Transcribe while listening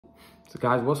So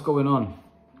guys, what's going on?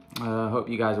 Hope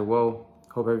you guys are well.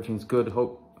 Hope everything's good.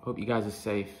 Hope you guys are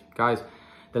safe. Guys,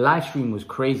 the live stream was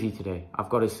crazy today. I've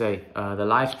got to say, the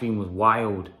live stream was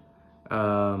wild.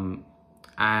 And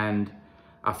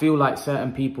I feel like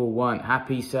certain people weren't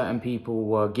happy. Certain people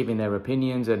were giving their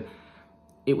opinions, and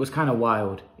it was kind of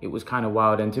wild. It was kind of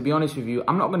wild. And to be honest with you,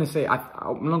 I'm not going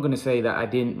to say that I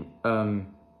didn't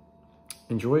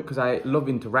enjoy it, because I love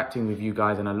interacting with you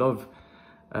guys, and I love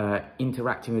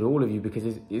interacting with all of you, because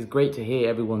it's great to hear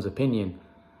everyone's opinion.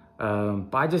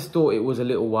 But I just thought it was a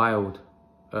little wild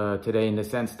today, in the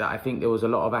sense that I think there was a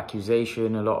lot of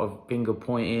accusation, a lot of finger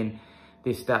pointing,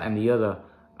 this, that, and the other.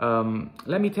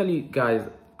 Let me tell you guys,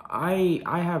 I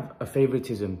have a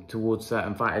favoritism towards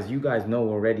certain fighters. You guys know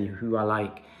already who I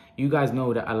like. You guys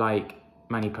know that I like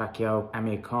Manny Pacquiao,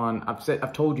 Amir Khan.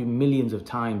 I've told you millions of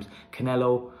times,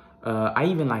 Canelo. I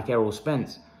even like Errol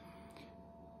Spence.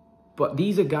 But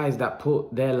these are guys that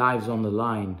put their lives on the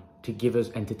line to give us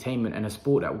entertainment and a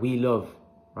sport that we love,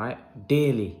 right?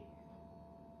 Dearly.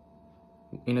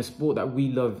 In a sport that we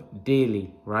love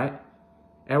dearly, right?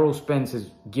 Errol Spence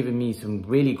has given me some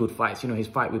really good fights. You know, his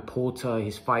fight with Porter,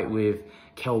 his fight with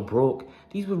Kell Brook.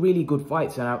 These were really good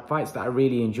fights, and fights that I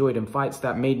really enjoyed, and fights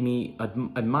that made me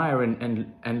admire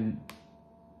and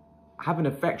have an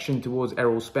affection towards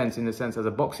Errol Spence, in the sense as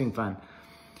a boxing fan.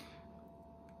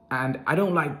 And I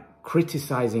don't like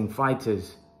criticizing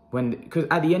fighters, because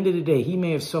at the end of the day, he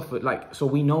may have suffered, so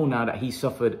we know now that he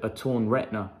suffered a torn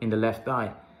retina in the left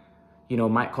eye. You know,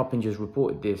 Mike Coppinger's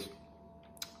reported this.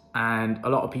 And a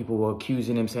lot of people were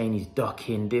accusing him, saying he's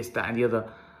ducking, this, that, and the other.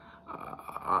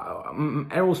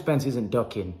 Errol Spence isn't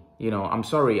ducking. You know, I'm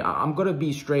sorry. I'm going to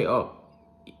be straight up.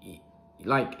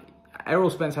 Like, Errol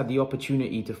Spence had the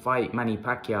opportunity to fight Manny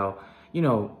Pacquiao, you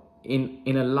know,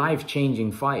 in a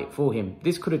life-changing fight for him.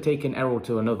 This could have taken Errol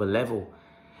to another level.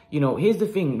 You know, here's the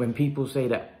thing, when people say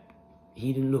that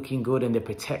he didn't looking good and they're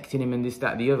protecting him and this,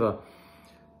 that, and the other.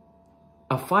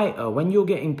 A fighter, when you're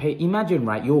getting paid, imagine,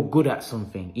 right, you're good at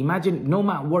something. Imagine, no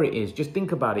matter what it is, just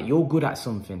think about it. You're good at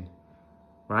something,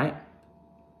 right?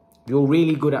 You're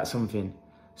really good at something.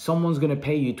 Someone's going to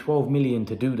pay you 12 million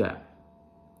to do that.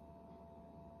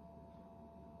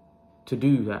 To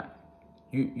do that.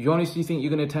 You honestly think you're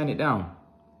going to turn it down?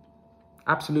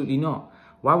 Absolutely not.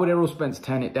 Why would Errol Spence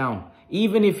turn it down?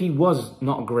 Even if he was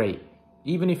not great,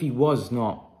 even if he was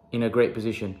not in a great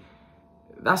position,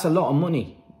 that's a lot of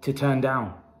money to turn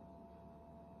down.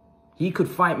 He could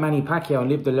fight Manny Pacquiao and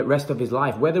live the rest of his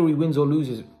life, whether he wins or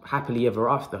loses, happily ever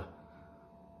after.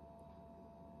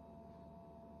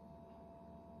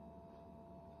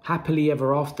 Happily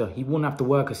ever after. He wouldn't have to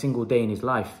work a single day in his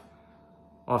life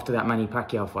after that Manny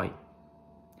Pacquiao fight.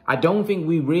 I don't think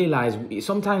we realize,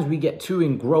 sometimes we get too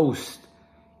engrossed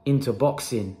into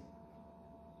boxing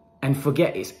and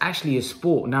forget it's actually a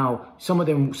sport. Now, some of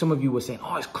you were saying,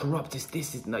 oh, it's corrupt, it's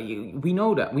this, it's that. We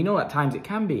know that. We know at times it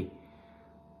can be.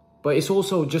 But it's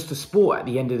also just a sport at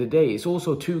the end of the day. It's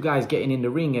also two guys getting in the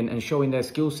ring and showing their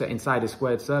skill set inside a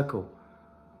squared circle.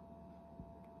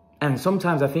 And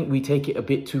sometimes I think we take it a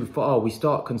bit too far. We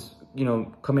start,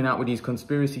 coming out with these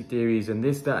conspiracy theories and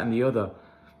this, that, and the other.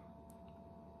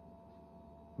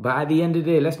 But at the end of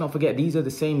the day, let's not forget, these are the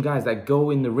same guys that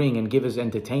go in the ring and give us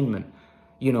entertainment.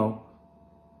 You know,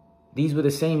 these were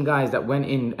the same guys that went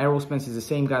in. Errol Spence is the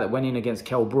same guy that went in against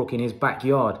Kell Brook in his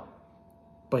backyard.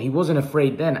 But he wasn't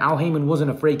afraid then. Al Heyman wasn't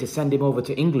afraid to send him over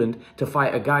to England to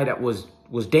fight a guy that was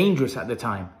dangerous at the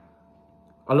time.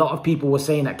 A lot of people were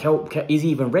saying that Kell is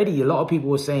even ready. A lot of people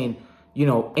were saying, you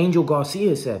know, Angel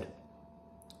Garcia said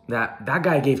that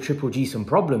guy gave Triple G some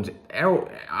problems. Errol,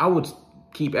 I would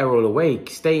keep Errol away,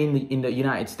 stay in the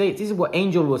United States. This is what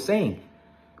Angel was saying.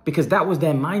 Because that was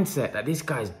their mindset, that this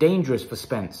guy's dangerous for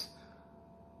Spence.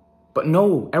 But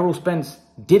no, Errol Spence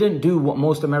didn't do what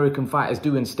most American fighters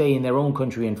do and stay in their own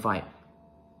country and fight.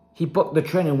 He bucked the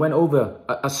trend and went over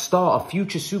a star, a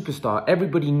future superstar.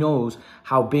 Everybody knows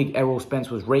how big Errol Spence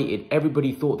was rated.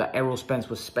 Everybody thought that Errol Spence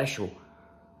was special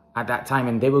at that time,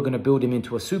 and they were going to build him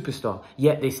into a superstar.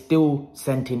 Yet they still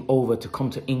sent him over to come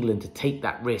to England to take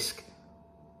that risk.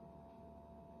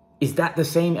 Is that the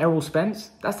same Errol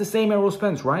Spence? That's the same Errol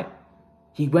Spence, right?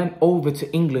 He went over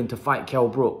to England to fight Kell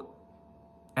Brook.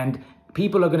 And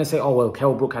people are going to say, oh, well,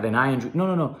 Kell Brook had an eye injury.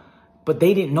 No. But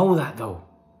they didn't know that, though.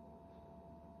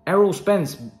 Errol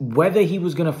Spence, whether he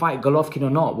was going to fight Golovkin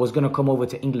or not, was going to come over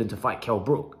to England to fight Kell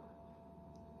Brook.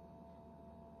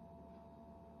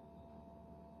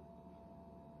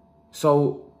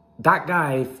 So that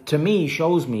guy, to me,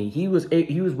 shows me he was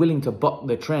willing to buck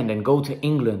the trend and go to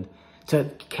England, to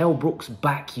Kell Brook's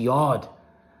backyard,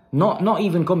 Not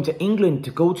even come to England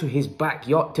to go to his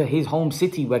backyard, to his home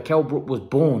city where Kell Brook was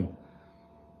born,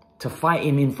 to fight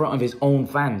him in front of his own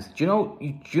fans. Do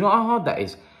you know how hard that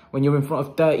is? When you're in front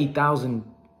of 30,000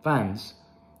 fans,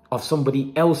 of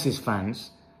somebody else's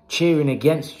fans, cheering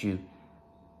against you.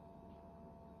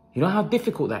 You know how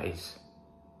difficult that is?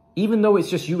 Even though it's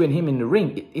just you and him in the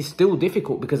ring, it's still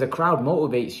difficult because the crowd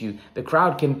motivates you. The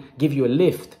crowd can give you a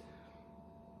lift.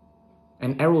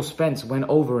 And Errol Spence went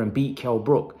over and beat Kell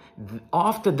Brook.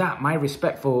 After that, my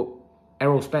respect for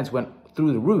Errol Spence went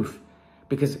through the roof.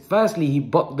 Because firstly, he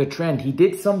bucked the trend. He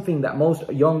did something that most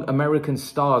young American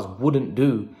stars wouldn't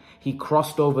do. He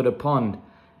crossed over the pond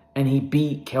and he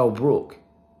beat Kell Brook.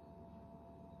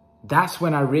 That's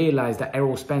when I realized that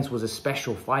Errol Spence was a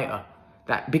special fighter.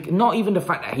 That not even the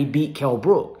fact that he beat Kell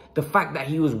Brook, the fact that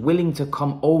he was willing to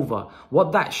come over.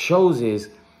 What that shows is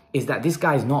that this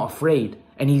guy's not afraid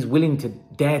and he's willing to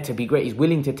dare to be great. He's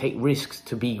willing to take risks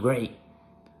to be great.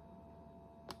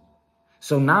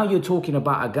 So now you're talking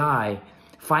about a guy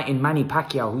fighting Manny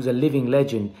Pacquiao, who's a living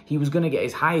legend. He was going to get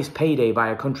his highest payday by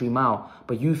a country mile.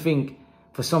 But you think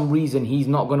for some reason he's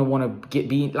not going to want to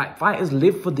be... Like, fighters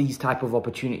live for these type of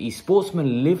opportunities.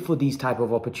 Sportsmen live for these type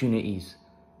of opportunities.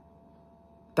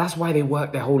 That's why they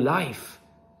work their whole life.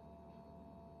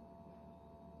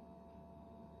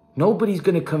 Nobody's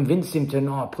going to convince him to,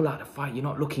 no, pull out the fight. You're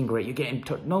not looking great. You're getting...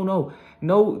 No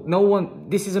one...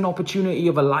 This is an opportunity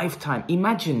of a lifetime.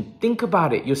 Imagine, think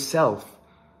about it yourself.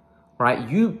 Right?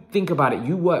 You think about it.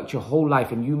 You worked your whole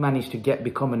life and you managed to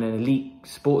become an elite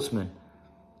sportsman.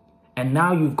 And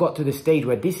now you've got to the stage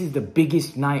where this is the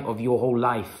biggest night of your whole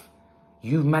life.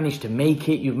 You've managed to make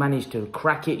it. You've managed to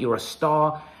crack it. You're a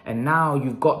star. And now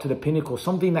you've got to the pinnacle.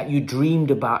 Something that you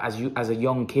dreamed about as a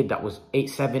young kid that was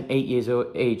 7, 8 years of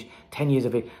age, 10 years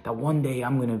of age. That one day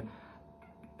I'm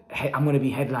gonna be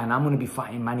headline. I'm gonna be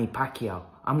fighting Manny Pacquiao.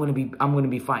 I'm gonna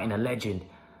be fighting a legend.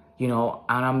 You know,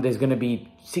 and there's gonna be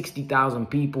 60,000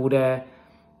 people there,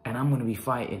 and I'm gonna be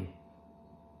fighting.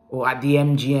 Or at the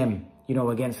MGM, you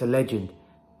know, against a legend.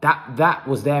 That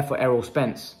was there for Errol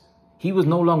Spence. He was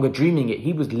no longer dreaming it.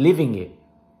 He was living it.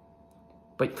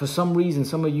 But for some reason,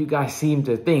 some of you guys seem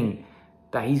to think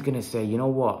that he's going to say, you know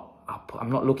what?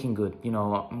 I'm not looking good. You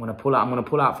know, I'm going to pull out. I'm going to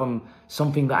pull out from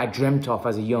something that I dreamt of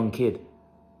as a young kid.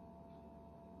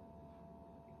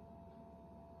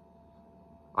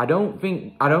 I don't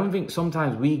think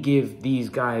sometimes we give these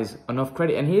guys enough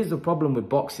credit. And here's the problem with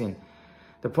boxing.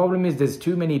 The problem is there's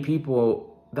too many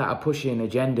people that are pushing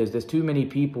agendas. There's too many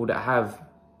people that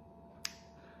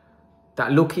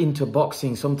look into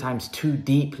boxing sometimes too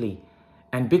deeply.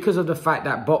 And because of the fact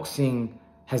that boxing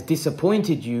has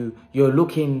disappointed you, you're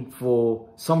looking for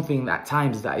something at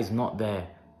times that is not there.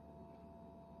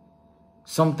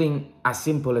 Something as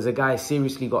simple as a guy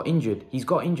seriously got injured. He's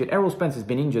got injured. Errol Spence has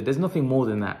been injured. There's nothing more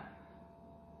than that.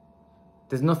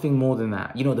 There's nothing more than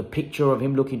that. You know, the picture of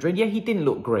him looking great. Yeah, he didn't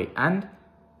look great. And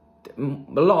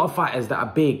a lot of fighters that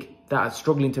are big, that are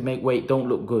struggling to make weight, don't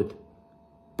look good.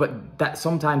 But that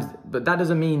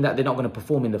doesn't mean that they're not going to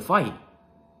perform in the fight.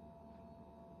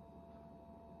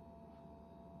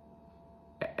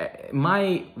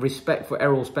 My respect for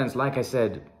Errol Spence, like I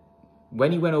said,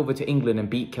 when he went over to England and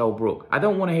beat Kell Brook, I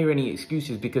don't want to hear any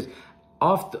excuses because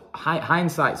after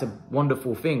hindsight's a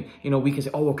wonderful thing. You know, we can say,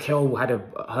 oh, well, Kell had her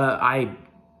eye,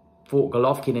 fought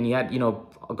Golovkin and he had, you know,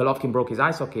 Golovkin broke his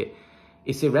eye socket.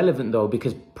 It's irrelevant though,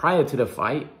 because prior to the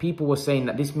fight, people were saying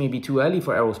that this may be too early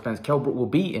for Errol Spence. Kell Brook will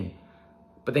beat him.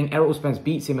 But then Errol Spence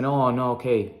beats him and, oh, no,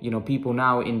 okay. You know, people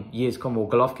now in years come, well,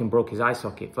 Golovkin broke his eye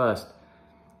socket first.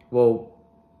 Well,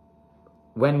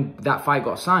 when that fight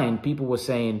got signed, people were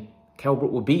saying Kell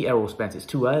Brook will beat Errol Spence. It's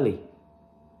too early.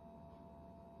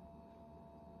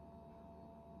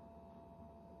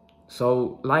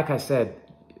 So, like I said,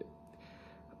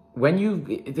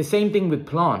 the same thing with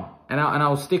Plant, and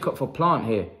I'll stick up for Plant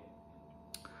here.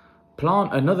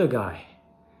 Plant, another guy,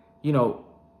 you know,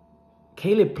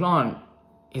 Caleb Plant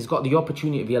has got the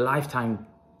opportunity of a lifetime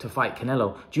to fight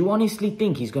Canelo. Do you honestly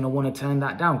think he's going to want to turn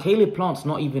that down? Caleb Plant's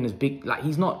not even as big, like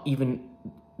he's not even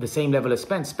the same level as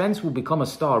Spence. Spence will become a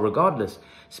star regardless.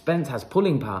 Spence has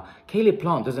pulling power. Caleb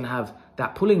Plant doesn't have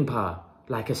that pulling power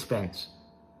like a Spence.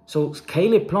 So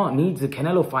Caleb Plant needs the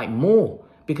Canelo fight more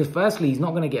because firstly, he's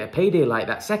not going to get a payday like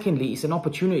that. Secondly, it's an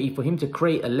opportunity for him to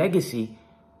create a legacy,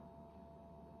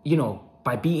 you know,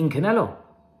 by beating Canelo.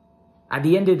 At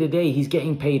the end of the day, he's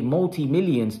getting paid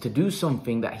multi-millions to do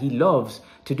something that he loves,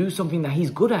 to do something that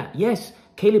he's good at. Yes,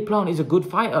 Caleb Plant is a good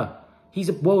fighter. He's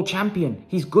a world champion.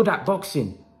 He's good at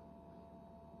boxing.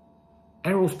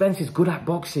 Errol Spence is good at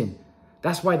boxing.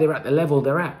 That's why they're at the level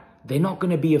they're at. They're not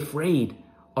going to be afraid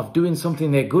of doing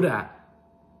something they're good at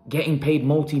getting paid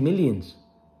multi-millions.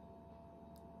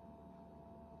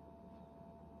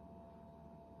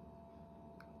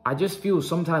 I just feel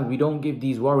sometimes we don't give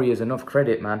these warriors enough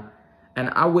credit, man. And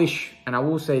I wish, and I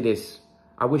will say this,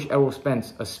 I wish Errol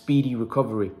Spence a speedy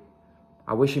recovery.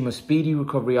 I wish him a speedy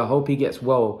recovery. I hope he gets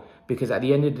well, because at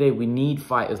the end of the day, we need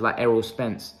fighters like Errol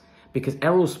Spence. Because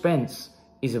Errol Spence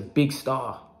is a big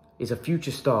star, is a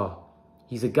future star.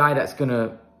 He's a guy that's going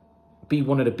to be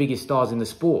one of the biggest stars in the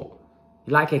sport.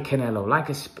 Like a Canelo, like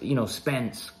a,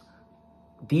 Spence.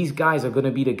 These guys are going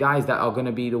to be the guys that are going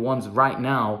to be the ones right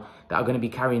now that are going to be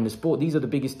carrying the sport. These are the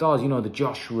biggest stars, the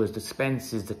Joshuas, the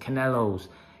Spences, the Canelos.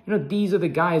 These are the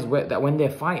guys that when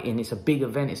they're fighting, it's a big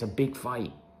event, it's a big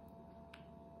fight.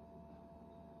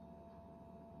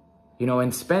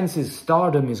 And Spence's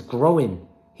stardom is growing.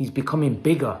 He's becoming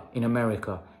bigger in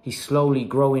America. He's slowly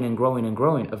growing and growing and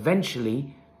growing.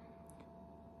 Eventually,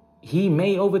 he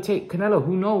may overtake Canelo.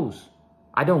 Who knows?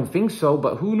 I don't think so,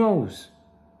 but who knows?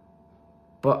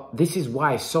 But this is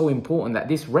why it's so important that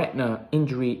this retina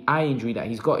injury, eye injury that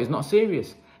he's got is not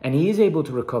serious. And he is able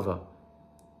to recover.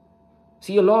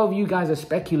 See, a lot of you guys are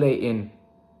speculating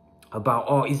about,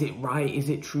 oh, is it right? Is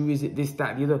it true? Is it this,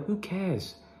 that, the other? Who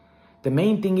cares? The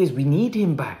main thing is we need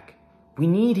him back. We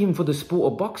need him for the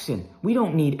sport of boxing. We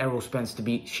don't need Errol Spence to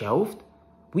be shelved.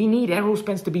 We need Errol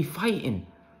Spence to be fighting.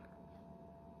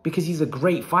 Because he's a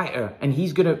great fighter and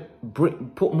he's going to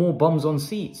put more bums on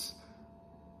seats.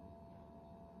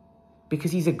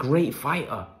 Because he's a great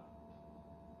fighter.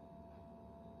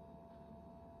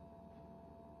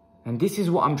 And this is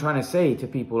what I'm trying to say to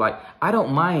people. Like, I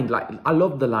don't mind. Like, I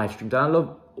love the live streams. And I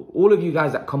love all of you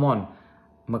guys that come on.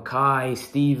 Mackay,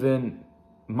 Stephen,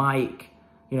 Mike,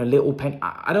 Little Pen.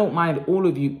 I don't mind all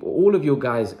of you. All of your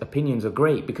guys' opinions are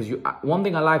great. Because one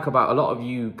thing I like about a lot of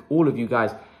you, all of you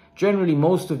guys, generally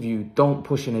most of you don't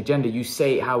push an agenda. You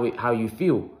say how you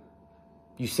feel.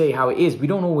 You say how it is. We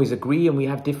don't always agree and we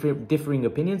have differing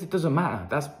opinions. It doesn't matter.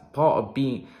 That's part of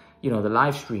being, the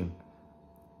live stream.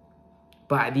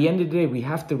 But at the end of the day, we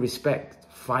have to respect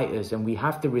fighters and we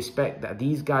have to respect that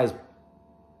these guys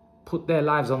put their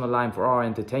lives on the line for our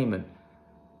entertainment.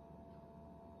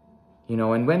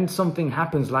 And when something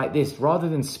happens like this, rather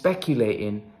than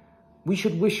speculating, we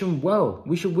should wish them well.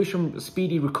 We should wish them a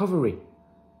speedy recovery.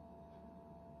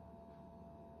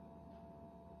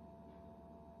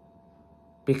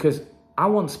 Because I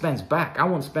want Spence back. I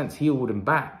want Spence healed and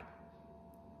back.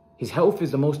 His health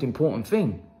is the most important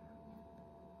thing.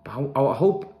 But I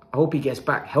hope he gets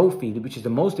back healthy, which is the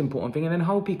most important thing. And then I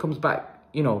hope he comes back,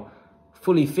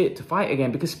 fully fit to fight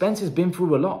again. Because Spence has been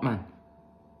through a lot, man.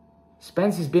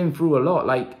 Spence has been through a lot.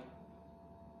 Like,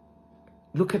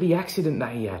 look at the accident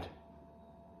that he had.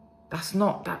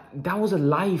 That was a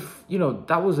life,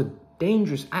 that was a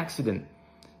dangerous accident.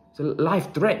 It's a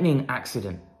life-threatening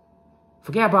accident.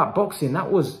 Forget about boxing.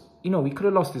 That was, he could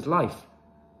have lost his life.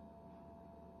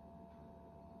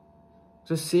 It's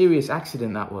a serious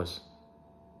accident, that was.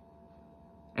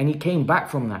 And he came back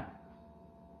from that.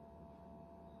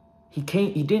 He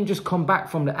didn't just come back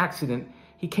from the accident.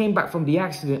 He came back from the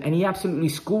accident and he absolutely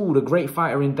schooled a great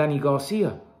fighter in Danny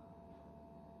Garcia.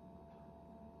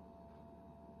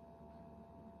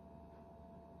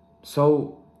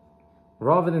 So,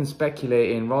 rather than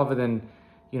speculating, rather than,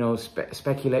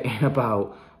 speculating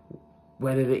about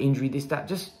whether the injury, this, that,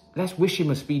 just let's wish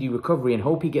him a speedy recovery and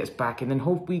hope he gets back and then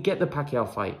hope we get the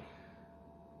Pacquiao fight.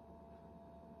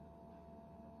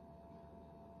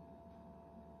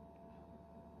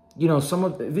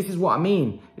 This is what I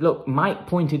mean. Look, Mike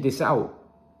pointed this out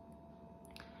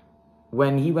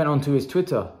when he went onto his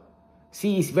Twitter.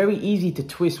 See, it's very easy to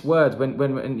twist words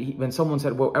when someone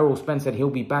said, well, Errol Spence said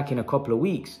he'll be back in a couple of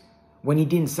weeks. When he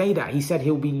didn't say that, he said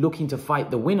he'll be looking to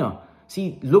fight the winner.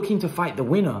 See, looking to fight the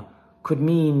winner could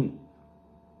mean,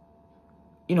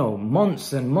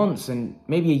 months and months and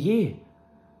maybe a year.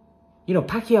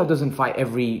 Pacquiao doesn't fight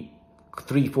every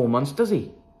 3-4 months, does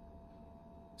he?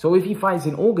 So if he fights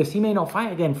in August, he may not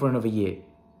fight again for another year.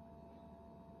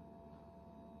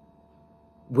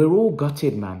 We're all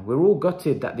gutted, man. We're all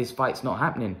gutted that this fight's not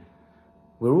happening.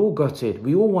 We're all gutted.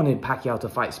 We all wanted Pacquiao to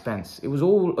fight Spence. It was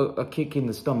all a kick in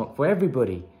the stomach for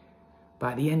everybody.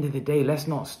 But at the end of the day, let's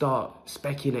not start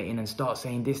speculating and start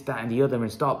saying this, that, and the other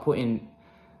and start putting,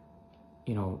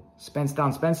 Spence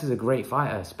down. Spence is a great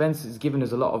fighter. Spence has given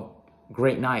us a lot of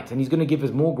great nights and he's going to give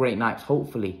us more great nights,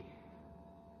 hopefully.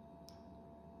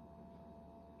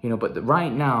 But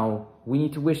right now, we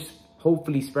need to wish,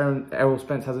 hopefully, Errol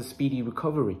Spence has a speedy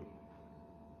recovery.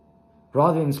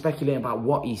 Rather than speculating about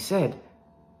what he said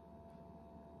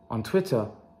on Twitter,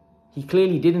 he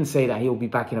clearly didn't say that he'll be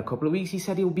back in a couple of weeks. He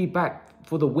said he'll be back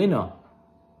for the winner.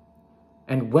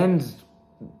 And when's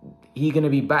he going to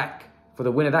be back for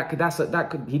the winner?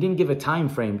 He didn't give a time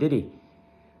frame, did he?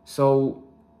 So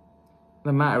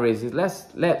the matter is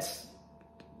let's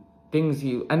things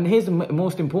you. And here's the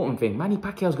most important thing: Manny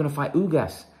Pacquiao's going to fight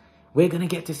Ugas. We're going to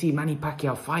get to see Manny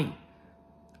Pacquiao fight.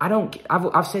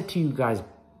 I've said to you guys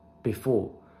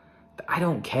before, I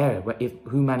don't care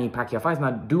who Manny Pacquiao fights.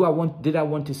 Now, did I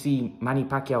want to see Manny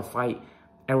Pacquiao fight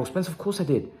Errol Spence? Of course I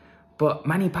did. But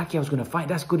Manny Pacquiao's going to fight.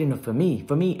 That's good enough for me.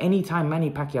 For me, anytime Manny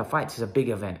Pacquiao fights is a big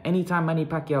event. Anytime Manny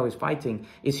Pacquiao is fighting,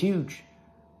 it's huge.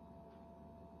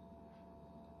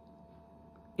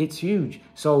 It's huge.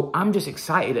 So I'm just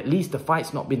excited. At least the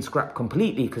fight's not been scrapped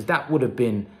completely, because that would have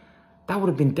been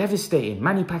devastating.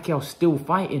 Manny Pacquiao's still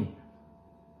fighting.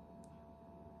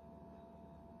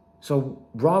 So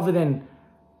rather than,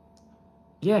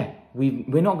 yeah,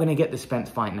 we're not going to get the Spence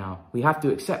fight now. We have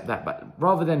to accept that. But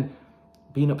rather than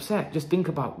being upset, just think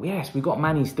about, yes, we got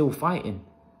Manny still fighting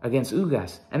against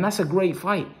Ugas. And that's a great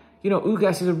fight. You know,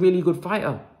 Ugas is a really good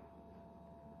fighter.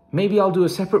 Maybe I'll do a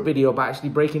separate video about actually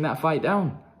breaking that fight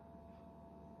down.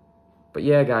 But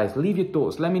yeah, guys, leave your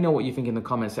thoughts. Let me know what you think in the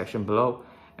comment section below.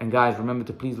 And guys, remember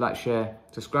to please like, share,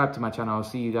 subscribe to my channel. I'll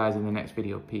see you guys in the next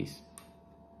video. Peace.